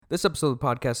This episode of the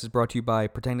podcast is brought to you by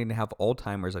pretending to have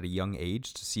Alzheimer's at a young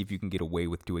age to see if you can get away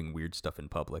with doing weird stuff in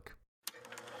public.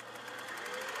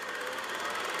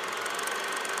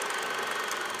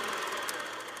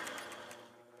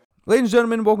 Ladies and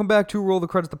gentlemen, welcome back to Roll the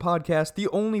Credits, the podcast, the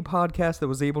only podcast that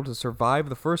was able to survive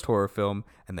the first horror film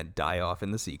and then die off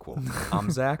in the sequel.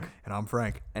 I'm Zach. And I'm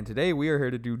Frank. And today we are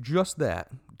here to do just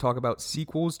that. Talk about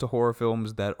sequels to horror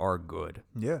films that are good.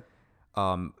 Yeah.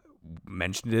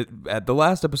 Mentioned it at the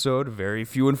last episode, very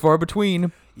few and far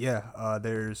between. Yeah,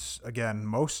 there's, again,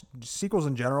 most sequels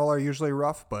in general are usually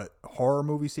rough, but horror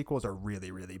movie sequels are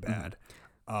really, really bad.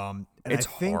 And It's I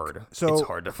think, hard. So, it's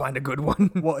hard to find a good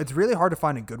one. Well, it's really hard to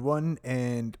find a good one,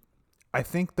 and I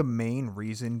think the main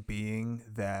reason being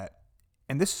that,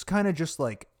 and this is kind of just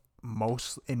like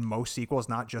most sequels,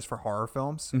 not just for horror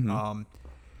films,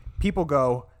 people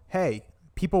go, hey,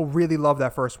 people really love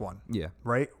that first one. Yeah.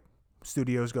 Right?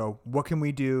 Studios go, what can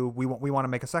we do? We want to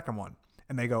make a second one.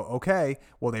 And they go, okay,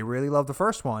 well, they really love the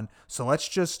first one, so let's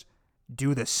just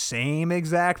do the same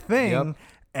exact thing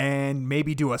and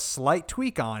maybe do a slight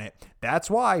tweak on it.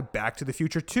 That's why Back to the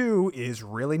Future 2 is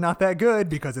really not that good,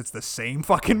 because it's the same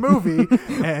fucking movie.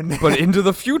 But into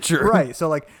the future. Right. So,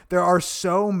 like, there are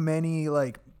so many,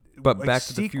 But like Back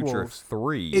to the sequels. Future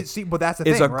 3 But that's the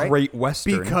is thing, a right? great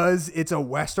Western. Because it's a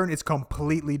Western, it's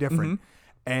completely different.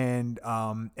 And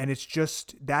it's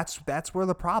just that's where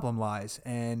the problem lies.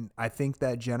 And I think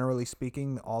that generally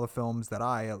speaking, all the films that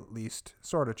I at least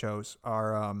sort of chose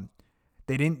are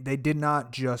they did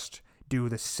not just do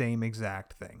the same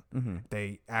exact thing.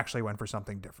 They actually went for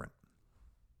something different.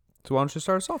 So why don't you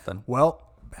start us off then? Well,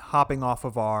 hopping off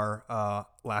of our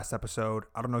last episode,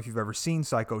 I don't know if you've ever seen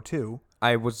Psycho 2.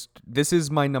 This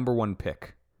is my number one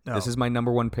pick. No. This is my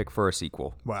number one pick for a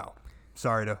sequel. Wow.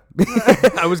 Sorry to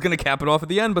I was going to cap it off at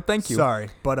the end, but thank you. Sorry.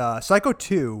 But Psycho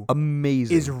 2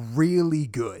 Amazing. is really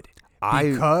good.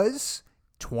 Because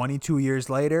 22 years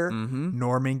later,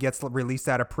 Norman gets released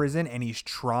out of prison and he's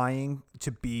trying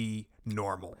to be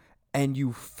normal. And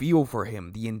you feel for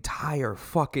him the entire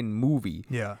fucking movie.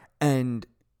 Yeah. And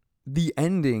the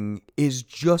ending is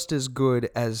just as good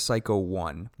as Psycho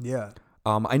 1. Yeah.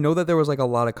 I know that there was like a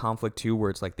lot of conflict too, where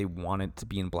it's like they wanted to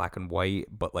be in black and white,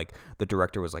 but like the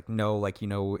director was like, no, like,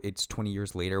 it's 20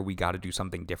 years later. We got to do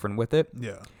something different with it.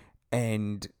 Yeah.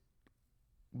 And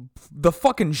the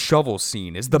fucking shovel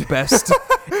scene is the best.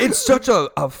 It's such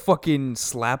a fucking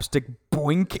slapstick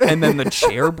boink, and then the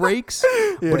chair breaks.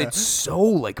 But it's so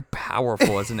like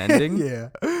powerful as an ending. Yeah.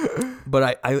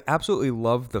 But I absolutely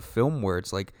love the film where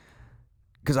it's like,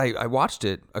 because I watched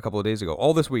it a couple of days ago.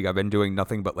 All this week I've been doing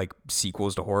nothing but like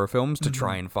sequels to horror films to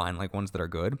try and find like ones that are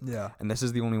good. Yeah. And this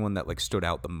is the only one that like stood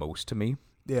out the most to me.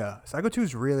 Yeah. Psycho 2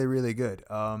 is really, really good.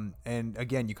 And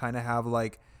again, you kind of have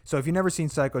like, so if you've never seen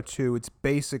Psycho 2, it's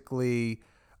basically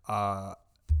the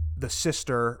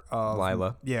sister of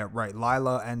Lila. Yeah, right.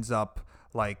 Lila ends up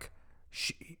like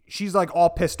she's like all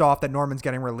pissed off that Norman's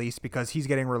getting released because he's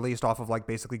getting released off of like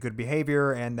basically good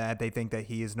behavior, and that they think that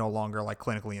he is no longer like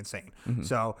clinically insane.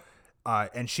 So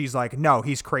and she's like, no,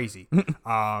 he's crazy.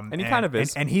 And he kind of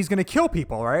is. And he's going to kill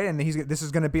people, right? And this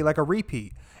is going to be like a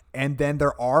repeat. And then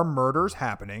there are murders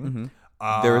happening.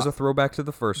 There is a throwback to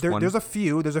the first one. There's a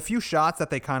few shots that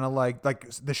they kind of like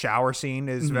the shower scene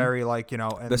is very like,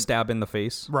 and the stab in the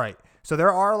face. Right. So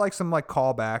there are like some like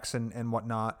callbacks and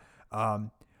whatnot.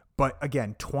 But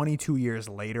again, 22 years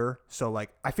later. So like,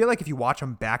 I feel like if you watch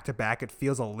them back to back, it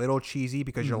feels a little cheesy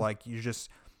because you're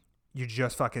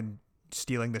just fucking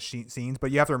stealing the scenes.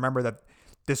 But you have to remember that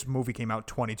this movie came out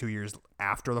 22 years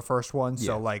after the first one.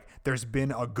 So like, there's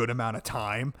been a good amount of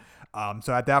time.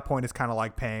 So at that point, it's kind of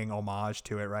like paying homage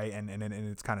to it, right? And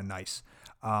it's kind of nice.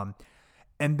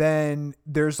 And then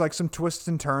there's like some twists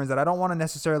and turns that I don't want to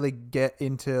necessarily get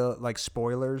into like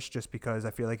spoilers, just because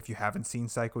I feel like if you haven't seen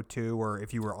Psycho 2, or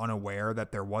if you were unaware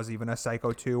that there was even a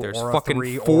Psycho 2 There's or a fucking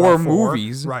 3 4 or a 4,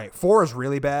 movies. Right. 4 is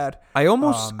really bad. I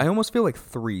almost feel like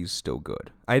 3 is still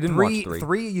good. I didn't watch 3.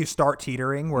 3 you start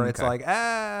teetering where it's like,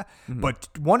 but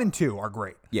 1 and 2 are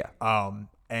great. Yeah.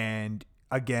 And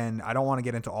again, I don't want to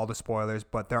get into all the spoilers,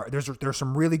 but there's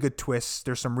some really good twists.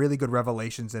 There's some really good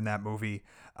revelations in that movie.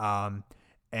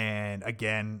 And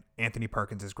again, Anthony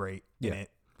Perkins is great in it.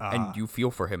 And you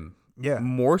feel for him. Yeah.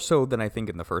 More so than I think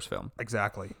in the first film.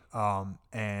 Exactly.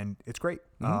 And it's great.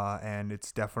 And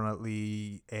it's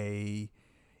definitely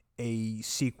a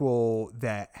sequel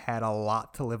that had a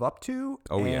lot to live up to.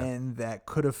 And that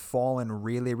could have fallen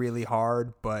really, really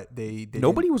hard, but they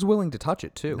nobody was willing to touch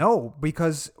it too. No,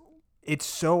 because it's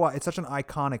such an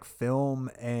iconic film,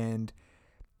 and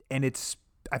it's,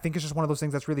 I think it's just one of those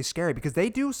things that's really scary, because they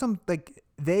do some, like,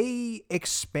 they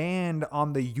expand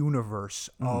on the universe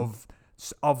of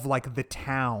like the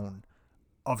town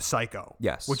of Psycho.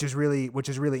 Yes. Which is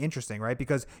really interesting, right?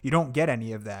 Because you don't get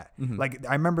any of that. Like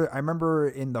I remember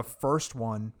in the first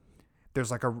one,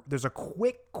 there's a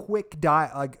quick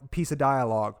piece of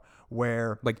dialogue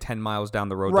where like 10 miles down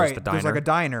the road, there's the diner. There's like a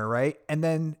diner, right? And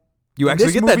then you in actually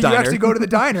this get movie, that diner. You actually go to the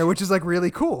diner, which is like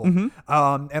really cool.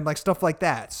 And like stuff like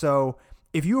that. So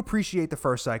if you appreciate the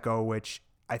first Psycho, which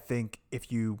I think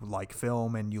if you like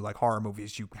film and you like horror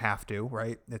movies, you have to,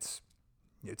 right? It's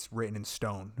written in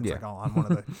stone. It's like on one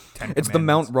of the 10 It's the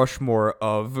Mount Rushmore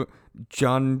of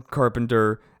John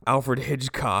Carpenter, Alfred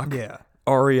Hitchcock,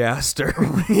 Ari Aster.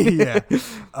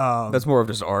 That's more of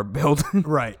just our build.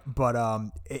 Right. But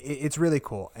it's really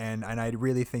cool. And I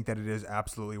really think that it is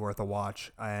absolutely worth a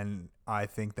watch. And I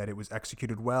think that it was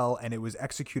executed well and it was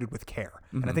executed with care.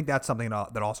 And I think that's something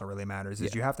that also really matters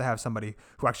is you have to have somebody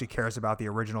who actually cares about the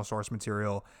original source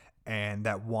material and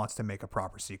that wants to make a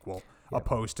proper sequel,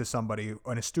 opposed to somebody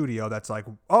in a studio that's like,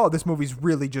 oh, this movie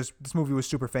was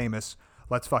super famous.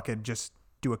 Let's fucking just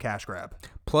do a cash grab.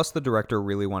 Plus, the director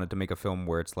really wanted to make a film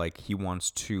where it's like he wants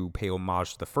to pay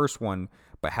homage to the first one,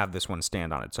 but have this one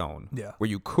stand on its own. Yeah. Where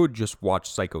you could just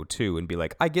watch Psycho 2 and be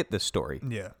like, I get this story.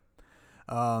 Yeah.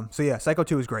 So yeah, Psycho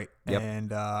 2 is great. Yep.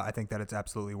 And I think that it's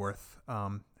absolutely worth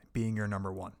being your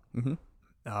number one.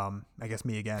 I guess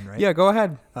me again, right? Yeah, go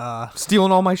ahead.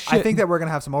 Stealing all my shit. I think that we're going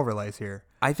to have some overlays here.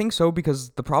 I think so, because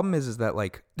the problem is that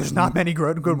like there's not many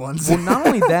good ones. Well, not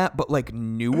only that, but like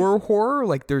newer horror,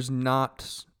 like there's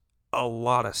not a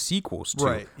lot of sequels to.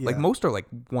 Right, yeah. Like most are like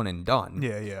one and done.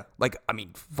 Yeah. Like, I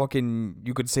mean, fucking,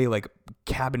 you could say like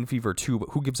Cabin Fever 2, but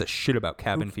who gives a shit about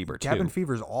Cabin Fever 2? Cabin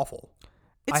Fever is awful.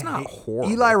 It's not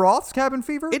horrible. Eli Roth's Cabin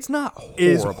Fever? It's not horrible.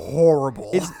 Is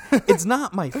horrible. It's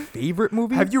not my favorite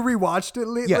movie. Have you rewatched it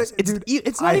lately? Yes.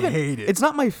 It's not even. Hate it. It's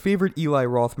not my favorite Eli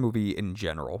Roth movie in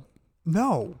general.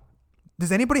 No.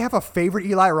 Does anybody have a favorite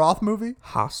Eli Roth movie?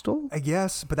 Hostel? I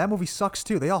guess, but that movie sucks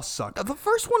too. They all suck. The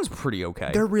first one's pretty okay.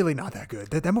 They're really not that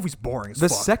good. That movie's boring as the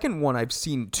fuck. second one I've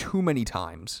seen too many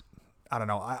times. I don't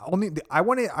know. I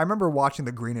remember watching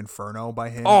The Green Inferno by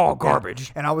him. Oh,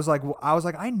 garbage. And I was like,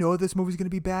 I know this movie's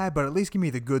gonna be bad, but at least give me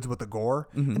the goods with the gore.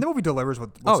 And the movie delivers with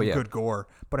some good gore.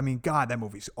 But I mean, God, that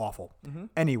movie's awful.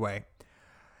 Anyway,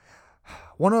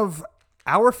 one of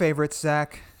our favorites,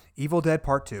 Zach, Evil Dead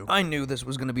Part 2. I knew this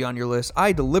was going to be on your list.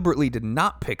 I deliberately did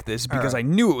not pick this because I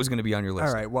knew it was going to be on your list.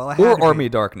 All right. Well, or Army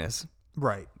of Darkness.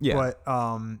 Right. Yeah.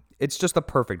 But it's just a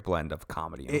perfect blend of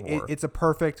comedy and horror. It's a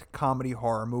perfect comedy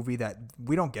horror movie that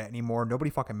we don't get anymore. Nobody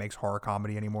fucking makes horror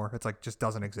comedy anymore. It's like just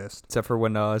doesn't exist. Except for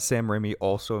when Sam Raimi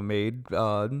also made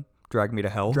Drag Me to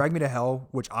Hell. Drag Me to Hell,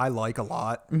 which I like a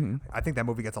lot. I think that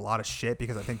movie gets a lot of shit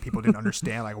because I think people didn't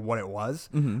understand like what it was.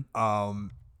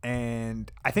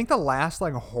 And I think the last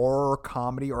like horror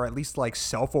comedy, or at least like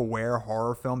self-aware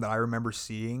horror film that I remember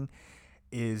seeing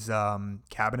is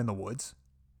Cabin in the Woods.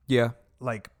 Yeah.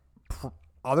 Like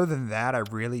other than that, I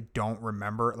really don't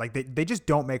remember. Like they just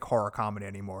don't make horror comedy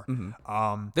anymore.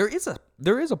 There is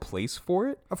a place for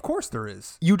it. Of course there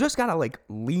is. You just gotta like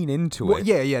lean into it.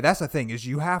 Yeah. That's the thing is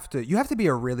you have to be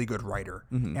a really good writer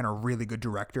and a really good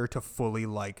director to fully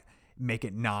like make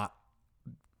it not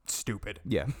stupid.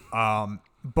 Yeah.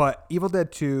 But Evil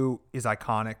Dead 2 is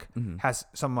iconic, has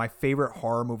some of my favorite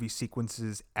horror movie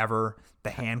sequences ever.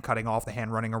 The hand cutting off, the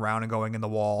hand running around and going in the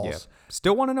walls. Yeah.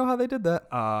 Still want to know how they did that.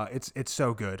 It's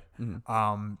so good.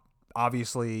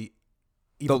 Obviously,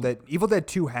 Evil Dead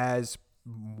 2 has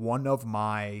one of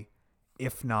my,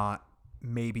 if not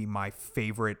maybe my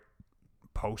favorite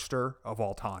poster of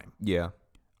all time. Yeah.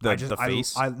 The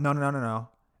face? No.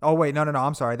 Oh, wait, no.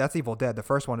 I'm sorry. That's Evil Dead. The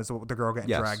first one is the girl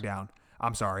getting dragged down.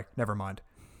 I'm sorry. Never mind.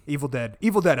 Evil Dead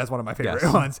has one of my favorite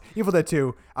ones. Evil Dead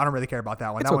 2, I don't really care about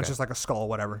that one. That one's just like a skull,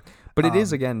 whatever. But it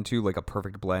is, again, too, like a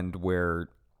perfect blend where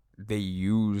they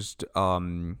used, what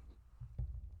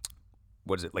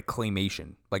is it, like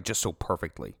claymation, like just so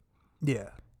perfectly. Yeah.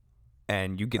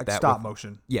 And you get like that stop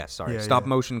motion. Yes, sorry. Stop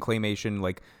motion, claymation,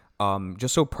 like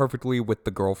just so perfectly with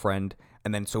the girlfriend.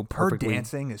 And then so perfectly, her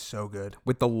dancing is so good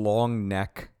with the long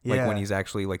neck, like when he's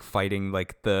actually like fighting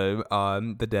like the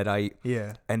Deadite.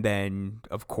 Yeah, and then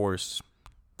of course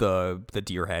the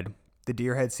deer head. The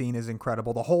deer head scene is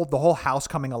incredible. The whole house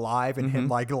coming alive and him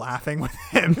like laughing with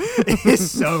him is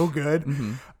so good.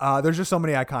 There's just so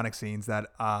many iconic scenes that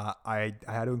I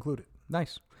had to include it.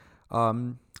 Nice.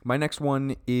 My next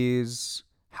one is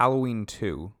Halloween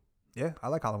 2. Yeah, I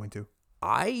like Halloween 2.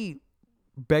 I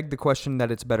beg the question that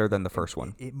it's better than the first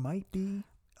one. It might be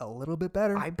a little bit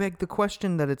better. I beg the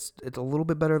question that it's a little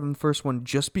bit better than the first one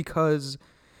just because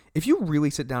if you really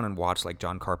sit down and watch like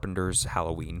John Carpenter's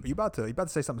Halloween, Are you about to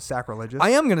say something sacrilegious?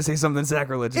 I am gonna say something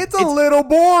sacrilegious. It's a little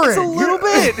boring. It's a little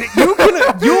bit.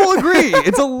 You'll agree.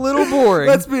 It's a little boring.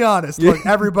 Let's be honest. Look,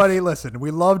 everybody, listen.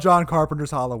 We love John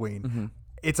Carpenter's Halloween. Mm-hmm.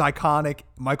 It's iconic.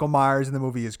 Michael Myers in the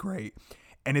movie is great,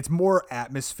 and it's more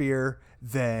atmosphere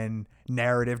than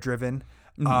narrative driven.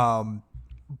 Mm-hmm.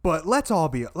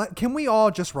 But can we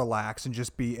all just relax and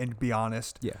just be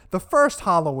honest? Yeah. The first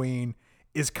Halloween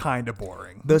is kind of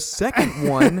boring. The second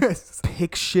one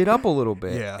picks shit up a little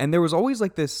bit. Yeah. And there was always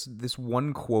like this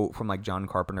one quote from like John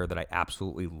Carpenter that I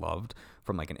absolutely loved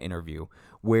from like an interview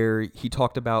where he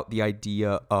talked about the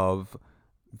idea of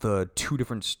the two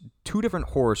different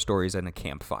horror stories in a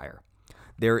campfire.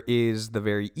 There is the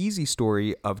very easy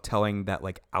story of telling that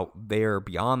like out there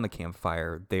beyond the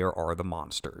campfire, there are the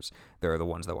monsters. There are the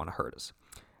ones that want to hurt us.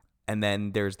 And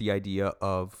then there's the idea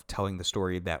of telling the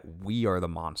story that we are the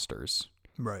monsters.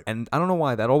 Right. And I don't know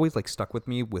why that always like stuck with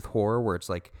me with horror, where it's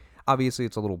like, obviously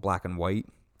it's a little black and white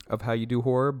of how you do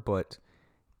horror, but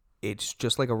it's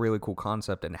just like a really cool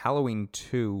concept. And Halloween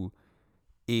 2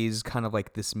 is kind of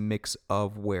like this mix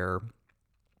of where,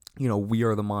 you know, we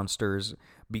are the monsters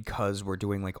because we're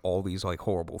doing like all these like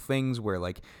horrible things where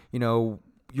like, you know,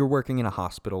 you're working in a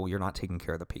hospital, you're not taking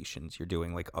care of the patients, you're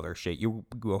doing like other shit. You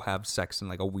go have sex in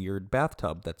like a weird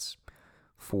bathtub that's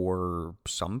for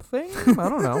something. I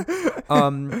don't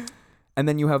know. And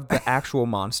then you have the actual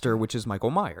monster, which is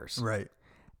Michael Myers. Right.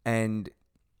 And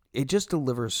it just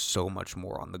delivers so much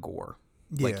more on the gore.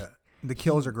 Yeah. Like, the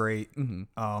kills are great.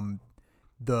 mm-hmm.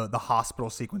 The hospital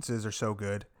sequences are so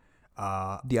good.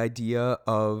 The idea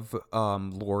of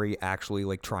Laurie actually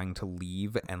like trying to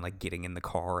leave and like getting in the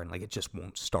car and like it just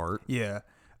won't start. Yeah.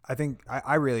 I think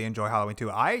I really enjoy Halloween too.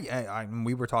 I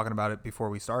we were talking about it before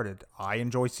we started. I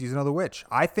enjoy Season of the Witch.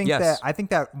 I think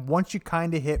that once you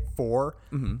kind of hit 4,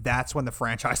 that's when the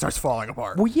franchise starts falling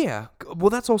apart. Well, yeah. Well,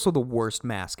 that's also the worst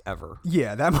mask ever.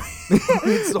 Yeah, that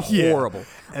It's horrible.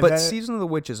 And But then, Season of the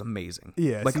Witch is amazing.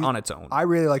 Yeah, like on its own. I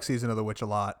really like Season of the Witch a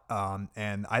lot.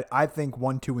 And I think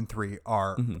 1, 2, and 3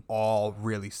 are all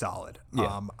really solid.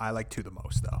 Yeah. I like 2 the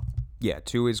most though. Yeah,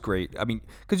 2 is great. I mean,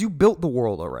 because you built the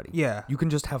world already. Yeah. You can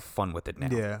just have fun with it now.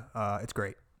 Yeah, it's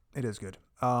great. It is good.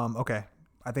 Okay.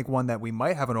 I think one that we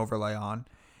might have an overlay on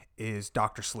is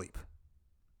Dr. Sleep.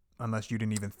 Unless you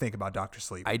didn't even think about Dr.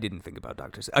 Sleep. I didn't think about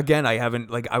Dr. Sleep. Again, I haven't,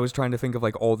 like, I was trying to think of,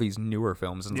 like, all these newer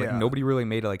films, and, like, nobody really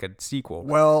made, like, a sequel.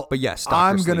 Well, but yes, Dr.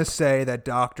 I'm Sleep. going to say that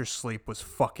Dr. Sleep was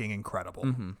fucking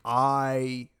incredible.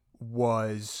 I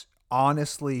was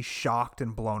honestly shocked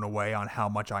and blown away on how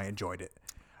much I enjoyed it.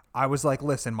 I was like,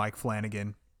 listen, Mike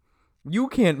Flanagan, you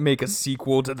can't make a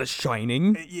sequel to The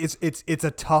Shining.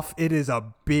 It is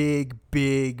a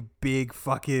big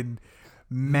fucking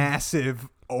massive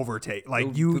overtake.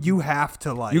 Like you have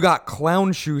to like. You got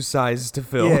clown shoe size to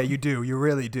fill. Yeah, you do. You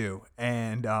really do.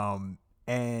 And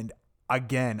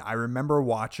again, I remember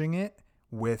watching it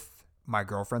with my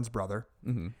girlfriend's brother,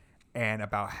 and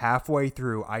about halfway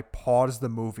through, I paused the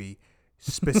movie.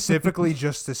 Specifically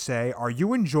just to say, are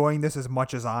you enjoying this as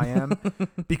much as I am?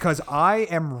 Because I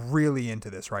am really into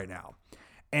this right now.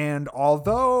 And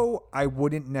although I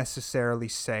wouldn't necessarily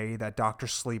say that Dr.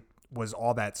 Sleep was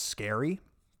all that scary,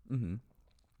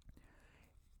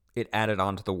 it added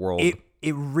on to the world. It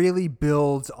really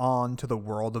builds on to the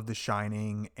world of The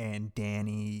Shining and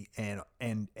Danny and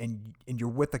you're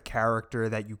with a character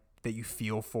that you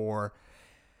feel for.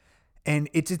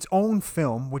 And it's its own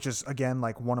film, which is, again,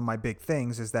 like one of my big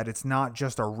things, is that it's not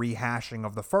just a rehashing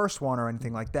of the first one or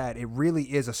anything like that. It really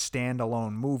is a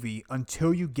standalone movie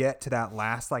until you get to that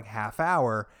last like half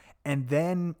hour, and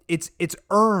then it's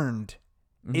earned.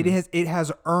 It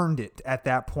has earned it at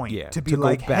that point to be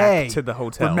like, back hey, to the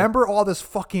hotel. Remember all this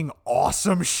fucking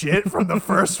awesome shit from the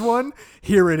first one?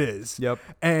 Here it is. Yep.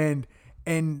 And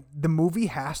the movie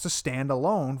has to stand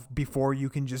alone before you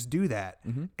can just do that.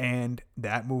 And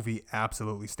that movie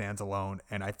absolutely stands alone,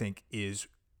 and I think is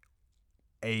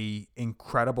a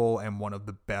incredible and one of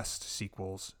the best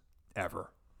sequels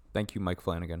ever. Thank you, Mike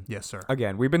Flanagan. Yes, sir.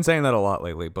 Again, we've been saying that a lot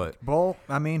lately, but Well,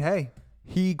 I mean, hey.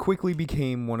 He quickly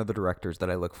became one of the directors that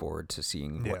I look forward to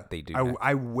seeing what they do next.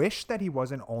 I wish that he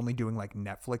wasn't only doing like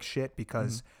Netflix shit,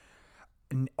 because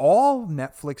all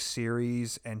Netflix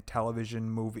series and television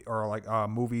movie or like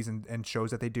movies and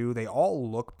shows that they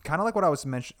all look kind of like what I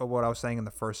was saying in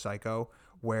the first Psycho,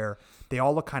 where they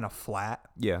all look kind of flat.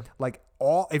 Yeah. Like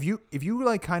if you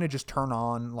like kind of just turn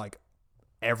on like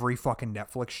every fucking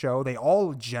Netflix show, they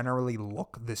all generally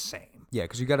look the same. Yeah,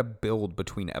 because you got to build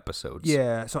between episodes.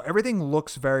 Yeah, so everything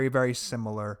looks very, very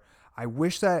similar. I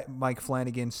wish that Mike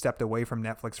Flanagan stepped away from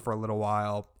Netflix for a little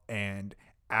while and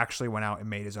actually went out and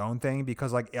made his own thing,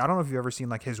 because like I don't know if you've ever seen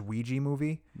like his Ouija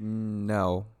movie.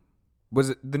 No. Was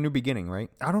it The New Beginning, right?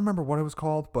 I don't remember what it was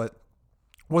called, but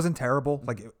it wasn't terrible.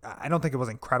 Like I don't think it was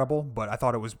incredible, but I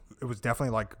thought it was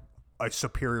definitely like a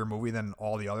superior movie than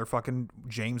all the other fucking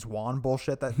James Wan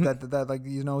bullshit that like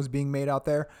is being made out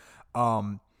there.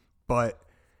 But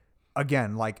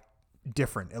again, like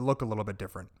different. It looked a little bit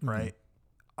different, right?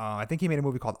 I think he made a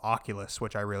movie called Oculus,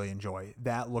 which I really enjoy.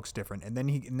 That looks different. And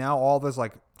then now all this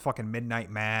like fucking Midnight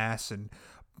Mass and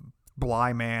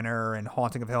Bly Manor and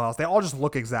Haunting of Hill House, they all just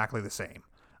look exactly the same.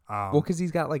 Well, because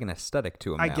he's got like an aesthetic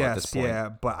to him now I at guess, this point. yeah.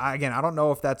 But I don't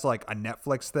know if that's like a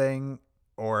Netflix thing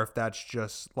or if that's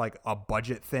just like a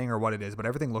budget thing or what it is. But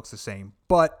everything looks the same.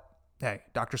 But hey,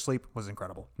 Dr. Sleep was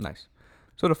incredible. Nice.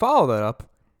 So to follow that up,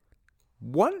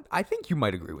 I think you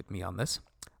might agree with me on this.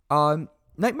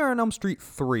 Nightmare on Elm Street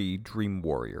 3: Dream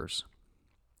Warriors.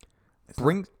 It's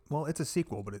a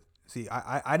sequel, but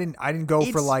I didn't go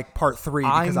for like part 3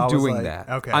 because I was doing like, that.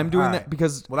 Okay, I'm doing all that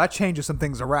because that changes some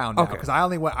things around now, Okay. because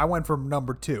I went from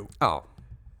number 2. Oh,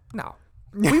 no.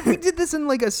 we did this in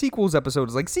like a sequels episode.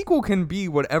 It's like sequel can be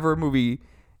whatever movie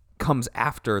comes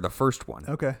after the first one.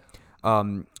 Okay.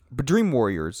 But Dream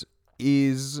Warriors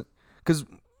is, because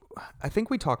I think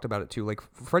we talked about it too. Like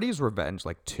Freddy's Revenge,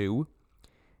 like 2,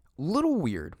 little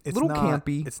weird,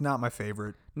 campy. It's not my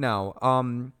favorite.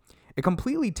 No. It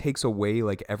completely takes away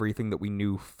like everything that we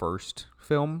knew first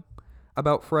film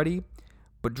about Freddy.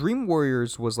 But Dream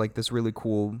Warriors was like this really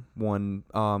cool one.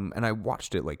 And I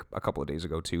watched it like a couple of days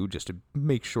ago too, just to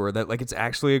make sure that like it's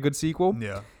actually a good sequel.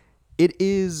 Yeah. It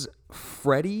is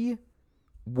Freddy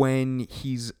when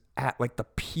he's at like the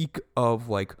peak of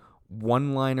like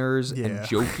one-liners and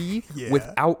jokey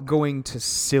without going to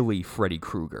silly Freddy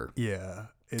Krueger. Yeah.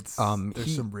 It's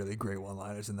there's some really great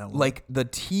one-liners in that one. Like the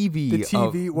TV.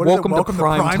 Of, what welcome to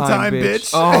prime time,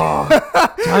 bitch. Oh,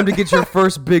 time to get your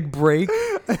first big break.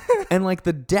 And like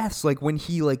the deaths, like when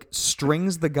he like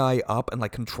strings the guy up and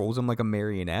like controls him like a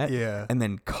marionette. Yeah. And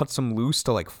then cuts him loose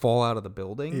to like fall out of the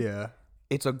building. Yeah.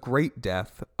 It's a great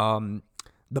death.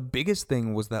 The biggest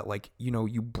thing was that like,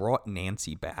 you brought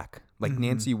Nancy back. Like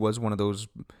Nancy was one of those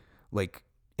like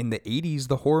in the 80s,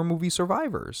 the horror movie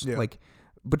survivors. Yeah. Like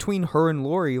between her and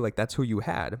Laurie, like that's who you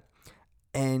had.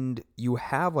 And you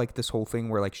have like this whole thing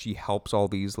where like she helps all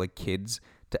these like kids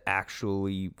to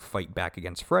actually fight back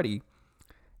against Freddy.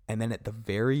 And then at the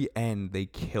very end, they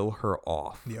kill her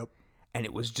off. Yep. And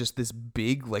it was just this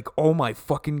big like, oh my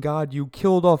fucking God, you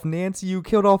killed off Nancy. You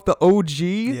killed off the OG.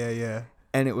 Yeah, yeah.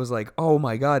 And it was like, oh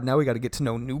my God, now we got to get to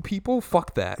know new people.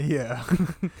 Fuck that. Yeah.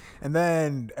 And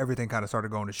then everything kind of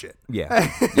started going to shit. Yeah.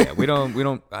 Yeah. We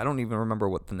don't, I don't even remember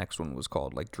what the next one was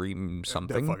called. Like Dream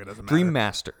something. That fucking doesn't Dream matter.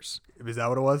 Masters. Is that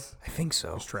what it was? I think so.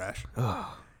 It was trash. Ugh.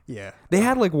 Yeah. They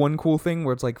had like one cool thing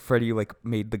where it's like Freddy like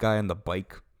made the guy on the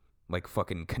bike like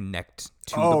fucking connect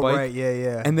to the bike. Right. Yeah,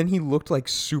 yeah. And then he looked like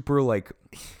super like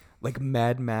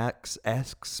Mad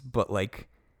Max-esque, but like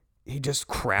he just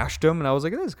crashed him. And I was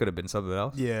like, this could have been something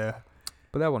else. Yeah.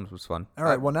 But that one was fun. All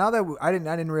right. Well, now that I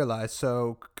didn't realize.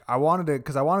 So I wanted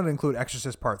to include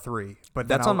Exorcist Part 3, but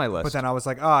then That's on my list. But then I was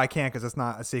like, oh, I can't because it's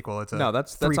not a sequel. It's a No,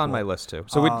 that's threequel. on my list too.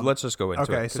 So let's just go into it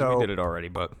because so we did it already.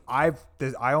 But I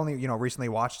only recently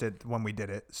watched it when we did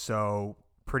it, so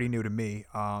pretty new to me.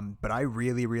 But I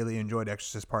really really enjoyed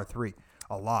Exorcist Part 3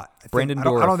 a lot. I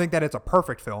don't think that it's a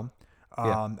perfect film.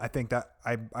 I think that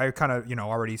I kind of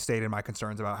already stated my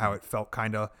concerns about how it felt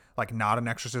kind of like not an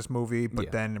Exorcist movie,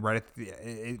 but then right at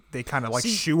they kind of like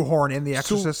shoehorn in the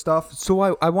Exorcist stuff. So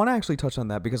I want to actually touch on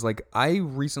that because like I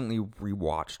recently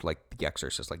rewatched like The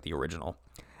Exorcist, like the original,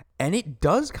 and it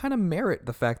does kind of merit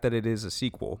the fact that it is a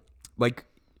sequel. Like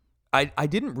I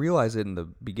didn't realize it in the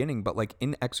beginning, but like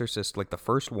in Exorcist, like the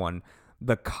first one,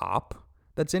 the cop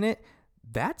that's in it,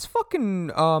 that's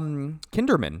fucking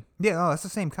Kinderman. Yeah, no, that's the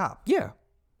same cop. Yeah.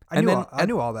 I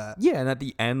knew all that. Yeah, and at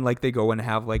the end, like they go and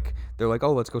have like they're like,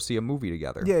 oh, let's go see a movie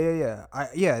together.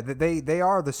 Yeah. They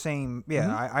are the same.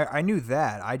 Yeah, I knew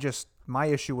that. My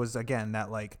issue was again that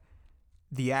like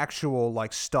the actual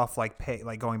like stuff like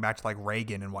going back to like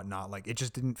Reagan and whatnot. Like it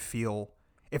just didn't feel.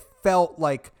 It felt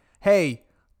like, hey,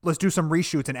 let's do some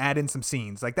reshoots and add in some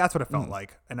scenes. Like that's what it felt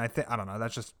like. And I don't know.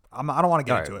 That's just I don't want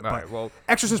to get into it. But well,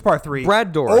 Exorcist Part 3,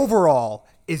 Brad Dourif overall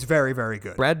is very very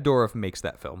good. Brad Dourif makes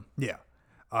that film. Yeah.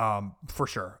 For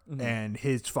sure. And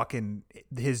his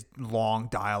long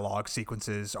dialogue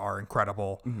sequences are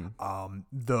incredible.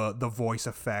 The voice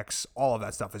effects, all of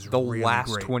that stuff is really great. The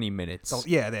last 20 minutes.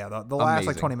 The last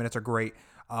like 20 minutes are great.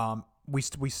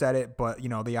 We said it, but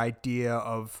the idea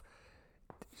of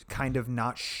kind of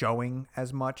not showing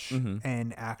as much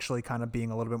and actually kind of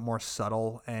being a little bit more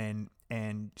subtle, and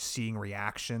and seeing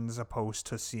reactions opposed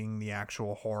to seeing the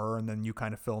actual horror, and then you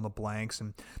kind of fill in the blanks.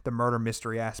 And the murder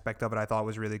mystery aspect of it I thought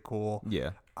was really cool.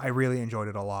 Yeah. I really enjoyed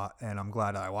it a lot, and I'm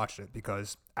glad that I watched it,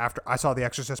 because after I saw The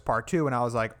Exorcist Part 2 and I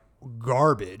was like,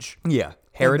 garbage. Yeah.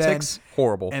 Heretics,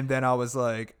 horrible. And then I was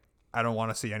like, I don't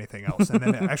want to see anything else. And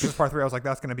then Exorcist Part 3, I was like,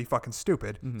 that's going to be fucking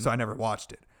stupid. So I never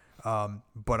watched it.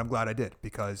 But I'm glad I did,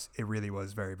 because it really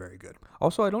was very, very good.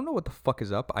 Also, I don't know what the fuck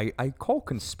is up. I call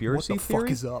conspiracy What the theory.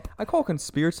 fuck is up? I call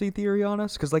conspiracy theory on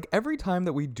us, because like every time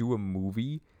that we do a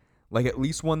movie, like at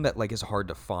least one that like is hard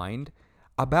to find,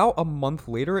 about a month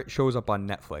later it shows up on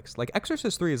Netflix. Like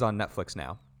Exorcist 3 is on Netflix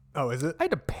now. Oh, is it? I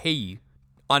had to pay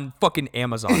on fucking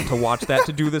Amazon to watch that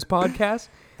to do this podcast.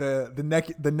 The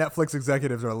Netflix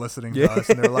executives are listening to us,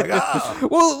 and they're like,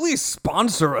 Well, at least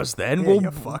sponsor us then. Yeah, you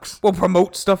fucks. We'll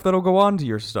promote stuff that'll go on to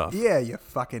your stuff. yeah, you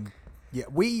fucking, yeah,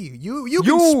 you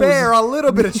can spare a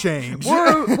little bit of change.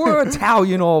 We're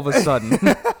Italian all of a sudden.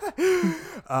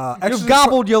 You've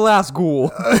gobbled your last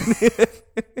ghoul.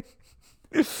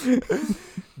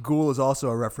 Ghoul is also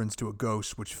a reference to a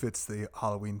ghost, which fits the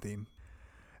Halloween theme.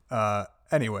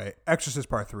 Anyway, Exorcist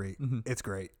Part 3, it's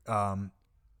great.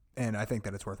 And I think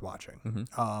that it's worth watching.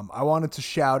 I wanted to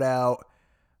shout out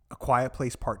A Quiet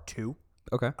Place Part 2.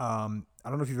 Okay. I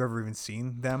don't know if you've ever even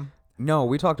seen them. No,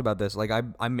 we talked about this. Like,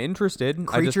 I'm interested.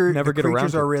 I just The never get around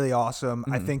creatures to are it. really awesome.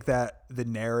 I think that the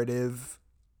narrative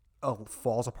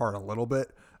falls apart a little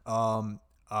bit.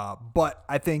 But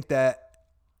I think that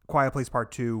Quiet Place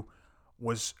Part 2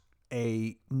 was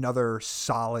another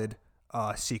solid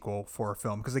sequel for a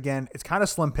film, because again, it's kind of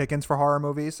slim pickings for horror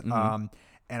movies.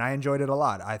 And I enjoyed it a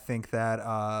lot. I think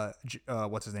that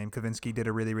what's his name, Kavinsky, did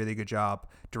a really, really good job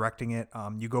directing it.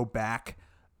 You go back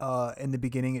in the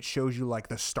beginning, it shows you like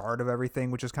the start of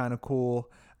everything, which is kind of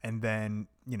cool. And then,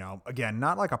 you know, again,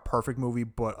 not like a perfect movie,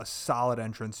 but a solid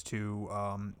entrance to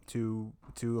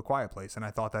A Quiet Place. And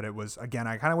I thought that it was, again,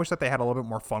 I kind of wish that they had a little bit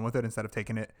more fun with it instead of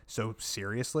taking it so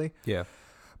seriously. Yeah.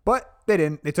 But they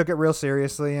didn't. They took it real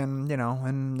seriously, and you know,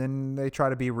 and then they try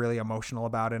to be really emotional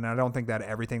about it. And I don't think that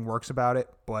everything works about it,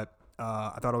 but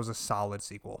I thought it was a solid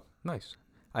sequel. Nice.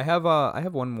 I have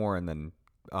one more and then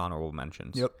honorable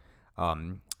mentions. Yep.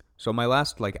 So my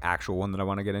last like actual one that I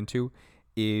want to get into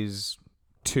is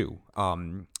 2.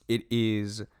 It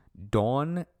is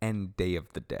Dawn and Day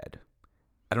of the Dead.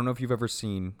 I don't know if you've ever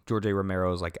seen George A.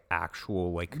 Romero's like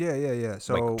actual like Yeah.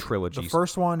 So like trilogy. The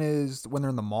first one is when they're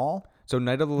in the mall. So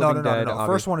Night of the Living Dead. No. The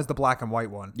first one is the black and white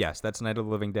one. Yes, that's Night of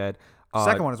the Living Dead.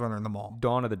 Second one is when they're in the mall.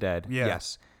 Dawn of the Dead. Yeah.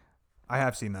 Yes. I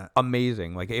have seen that.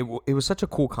 Amazing. Like it was such a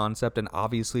cool concept, and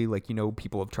obviously like, you know,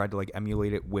 people have tried to like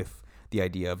emulate it with the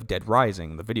idea of Dead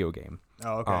Rising, the video game.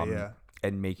 Oh, okay, yeah.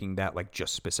 And making that like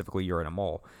just specifically you're in a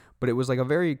mall. But it was like a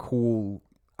very cool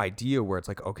idea where it's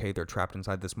like, okay, they're trapped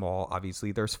inside this mall.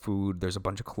 Obviously there's food, there's a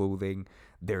bunch of clothing,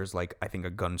 there's like I think a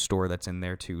gun store that's in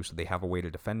there too, so they have a way to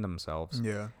defend themselves.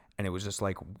 Yeah. And it was just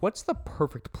like, what's the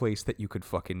perfect place that you could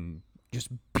fucking just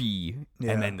be?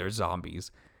 Yeah. And then there's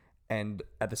zombies. And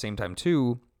at the same time,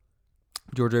 too,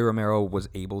 George A. Romero was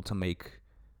able to make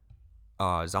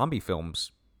zombie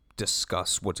films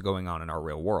discuss what's going on in our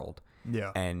real world.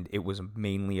 Yeah. And it was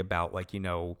mainly about, like, you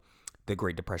know, the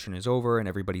Great Depression is over and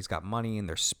everybody's got money and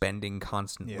they're spending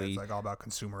constantly. Yeah, it's like all about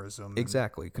consumerism.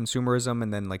 Exactly. Consumerism,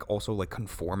 and then like also like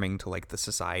conforming to like the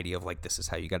society of like, this is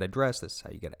how you got to dress, this is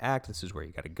how you got to act, this is where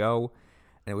you got to go.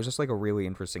 And it was just like a really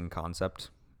interesting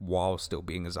concept while still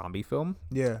being a zombie film.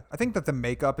 Yeah. I think that the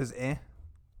makeup is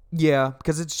Yeah,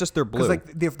 because it's just they're blue. Because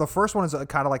like the first one is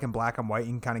kind of like in black and white.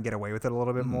 You can kind of get away with it a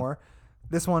little bit more.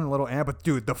 This one, a little, but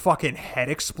dude, the fucking head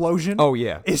explosion. Oh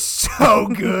yeah, is so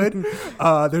good.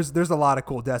 There's a lot of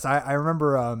cool deaths. I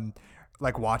remember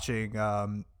like watching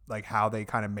like how they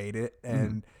kind of made it,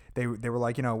 and they were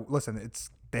like, you know, listen,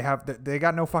 they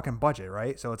got no fucking budget,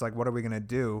 right? So it's like, what are we gonna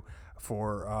do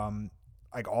for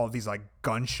like all of these like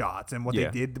gunshots? And what they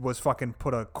did was fucking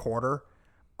put a quarter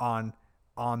on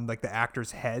like the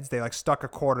actors' heads. They like stuck a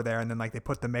quarter there, and then like they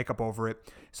put the makeup over it.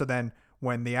 So then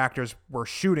when the actors were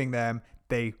shooting them,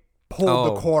 they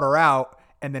pulled the quarter out,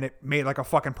 and then it made like a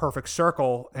fucking perfect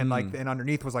circle, and like and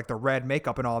underneath was like the red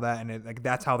makeup and all that, and it, like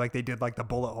that's how like they did like the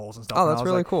bullet holes and stuff. Oh, and that's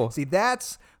really like, cool. See,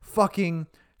 that's fucking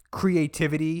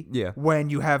creativity. Yeah. When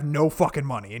you have no fucking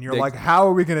money and you're like, how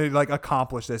are we gonna like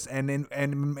accomplish this? And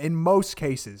in most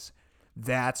cases,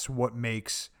 that's what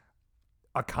makes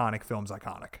iconic films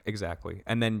iconic. Exactly.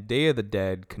 And then Day of the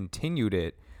Dead continued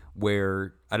it,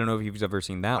 where I don't know if you've ever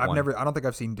seen that one. I don't think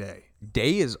I've seen Day.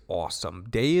 Day is awesome.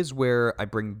 Day is where I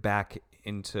bring back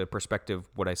into perspective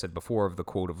what I said before of the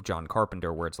quote of John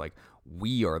Carpenter, where it's like,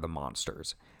 we are the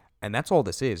monsters. And that's all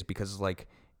this is, because like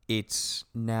it's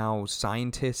now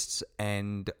scientists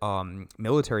and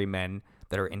military men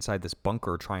that are inside this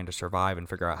bunker trying to survive and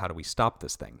figure out how do we stop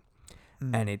this thing.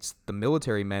 And it's the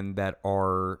military men that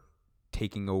are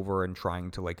taking over and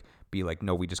trying to like be like,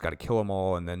 no, we just got to kill them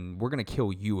all, and then we're gonna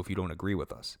kill you if you don't agree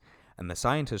with us. And the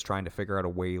scientists trying to figure out a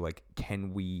way like,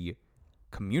 can we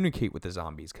communicate with the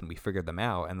zombies? Can we figure them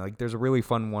out? And like, there's a really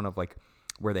fun one of like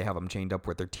where they have them chained up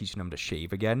where they're teaching them to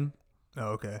shave again. Oh,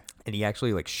 okay. And he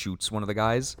actually like shoots one of the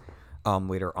guys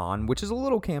later on, which is a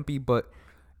little campy, but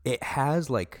it has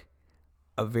like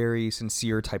a very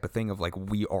sincere type of thing of like,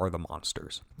 we are the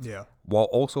monsters. Yeah. While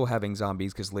also having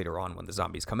zombies, because later on when the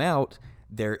zombies come out,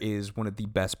 there is one of the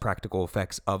best practical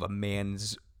effects of a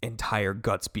man's entire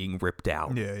guts being ripped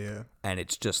out. Yeah, yeah. And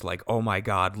it's just like, oh my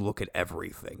God, look at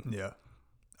everything. Yeah.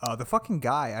 The fucking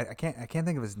guy, I can't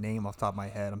think of his name off the top of my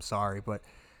head. I'm sorry, but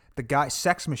the guy,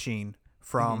 Sex Machine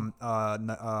from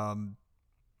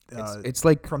it's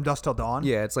like from Dusk Till Dawn.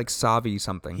 Yeah, it's like Savi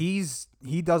something.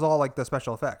 He does all like the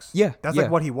special effects. Yeah, that's yeah.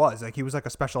 like what he was. Like he was like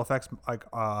a special effects like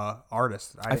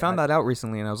artist. I found that out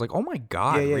recently, and I was like, oh my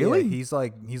God, yeah, really? Yeah. He's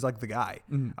like the guy.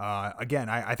 Again,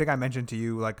 I think I mentioned to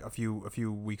you like a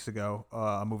few weeks ago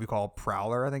a movie called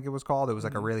Prowler. I think it was called. It was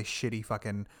like a really shitty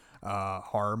fucking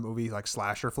horror movie, like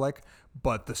slasher flick,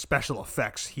 but the special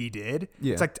effects he did.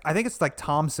 Yeah. It's like I think it's like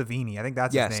Tom Savini. I think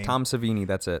that's his name. Yes, Tom Savini.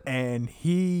 That's it. And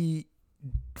he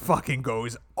fucking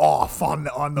goes off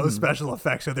on those special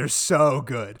effects. So they're so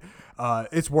good.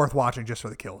 It's worth watching just for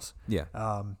the kills. Yeah.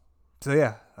 So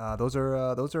yeah, those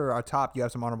are our top. You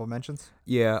have some honorable mentions?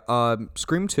 Yeah.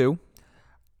 Scream 2.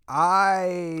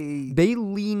 They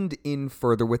leaned in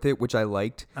further with it, which I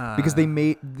liked, because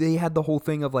they had the whole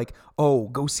thing of like, oh,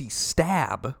 go see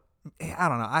Stab. I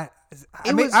don't know.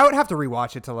 I would have to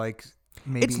rewatch it to like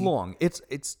maybe. It's long.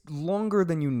 It's longer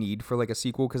than you need for like a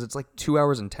sequel because it's like 2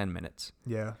 hours and 10 minutes.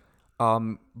 Yeah.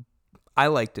 I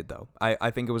liked it though.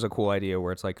 I think it was a cool idea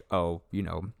where it's like, oh, you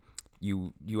know,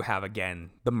 you have again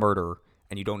the murder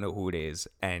and you don't know who it is,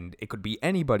 and it could be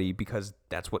anybody because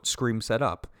that's what Scream set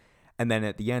up. And then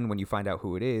at the end, when you find out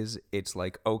who it is, it's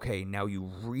like, okay, now you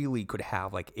really could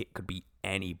have, like, it could be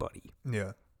anybody.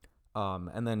 Yeah.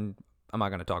 And then I'm not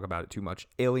going to talk about it too much.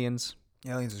 Aliens.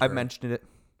 Aliens is I've great. mentioned it.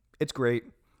 It's great.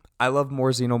 I love more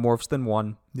xenomorphs than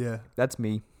one. Yeah. That's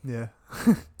me. Yeah.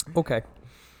 Okay.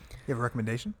 You have a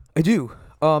recommendation? I do.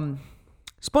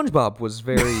 SpongeBob was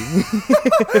very...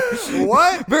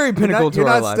 What? Very pinnacle to you're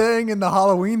our not lives. staying in the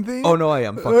Halloween theme? Oh, no, I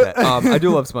am. Fuck that. I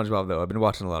do love SpongeBob, though. I've been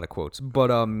watching a lot of quotes. But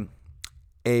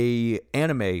a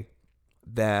anime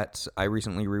that I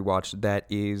recently rewatched that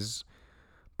is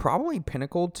probably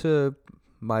pinnacle to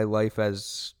my life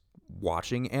as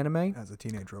watching anime. As a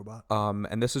teenage robot.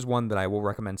 And this is one that I will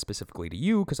recommend specifically to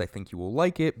you because I think you will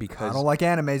like it because... I don't like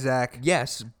anime, Zach.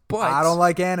 Yes, but... I don't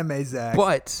like anime, Zach.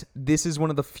 But this is one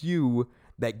of the few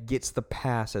that gets the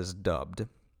pass as dubbed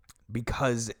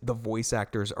because the voice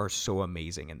actors are so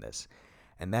amazing in this.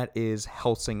 And that is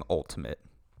Hellsing Ultimate.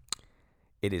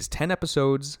 It is 10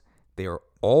 episodes. They are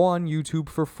all on YouTube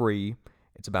for free.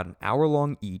 It's about an hour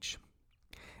long each.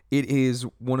 It is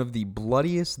one of the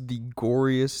bloodiest, the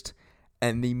goriest,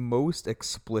 and the most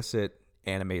explicit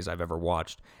animes I've ever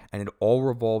watched. And it all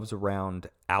revolves around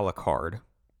Alucard,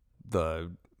 the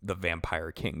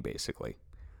vampire king, basically.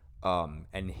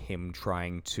 And him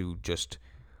trying to just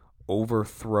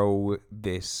overthrow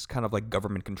this kind of like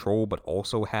government control, but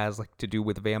also has like to do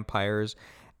with vampires.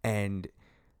 And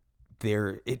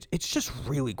it's just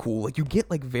really cool. Like you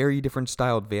get like very different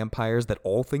styled vampires that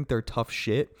all think they're tough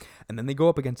shit, and then they go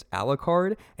up against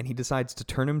Alucard, and he decides to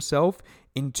turn himself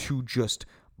into just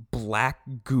black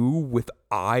goo with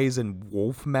eyes and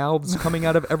wolf mouths coming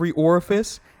out of every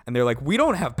orifice, and they're like, we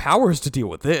don't have powers to deal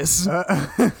with this.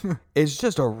 It's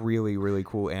just a really, really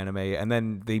cool anime. And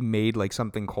then they made like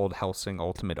something called Hellsing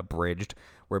Ultimate Abridged,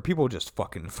 where people just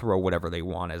fucking throw whatever they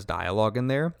want as dialogue in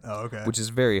there. Oh, okay. Which is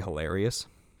very hilarious.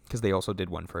 Because they also did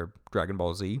one for Dragon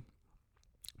Ball Z.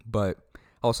 But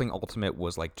Hellsing Ultimate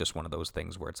was like just one of those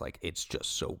things where it's like, it's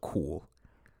just so cool.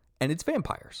 And it's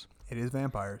vampires. It is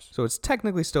vampires. So it's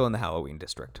technically still in the Halloween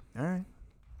district. All right.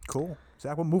 Cool.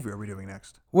 Zach, what movie are we doing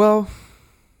next? Well,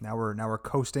 now we're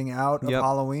coasting out of Yep.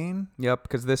 Halloween. Yep,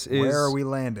 because this is... Where are we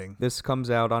landing? This comes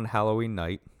out on Halloween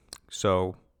night.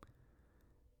 So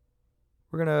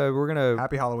we're gonna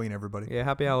Happy Halloween, everybody. Yeah,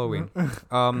 happy Halloween.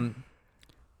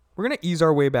 We're gonna ease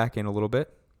our way back in a little bit.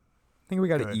 I think we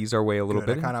got to ease our way a little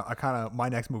bit. I kind of my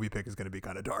next movie pick is gonna be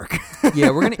kind of dark. Yeah,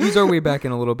 we're gonna ease our way back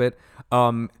in a little bit.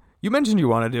 You mentioned you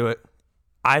want to do it.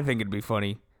 I think it'd be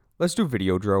funny. Let's do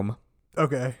Videodrome.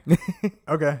 Okay.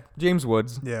 Okay. James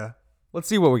Woods. Yeah. Let's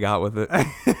see what we got with it.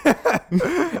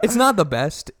 It's not the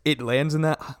best. It lands in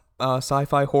that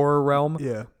sci-fi horror realm.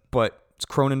 Yeah. But it's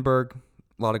Cronenberg. A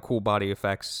lot of cool body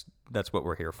effects. That's what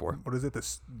we're here for. What is it?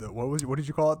 What did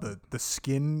you call it? The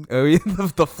skin. Oh yeah,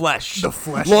 the flesh. The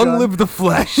flesh. Long gun? live the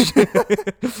flesh.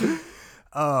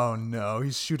 Oh no,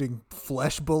 he's shooting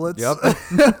flesh bullets. Yep.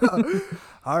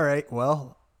 All right.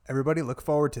 Well, everybody, look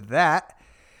forward to that.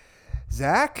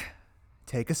 Zach,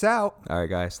 take us out. All right,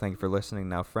 guys. Thank you for listening.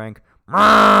 Now, Frank,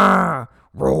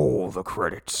 roll the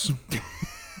credits.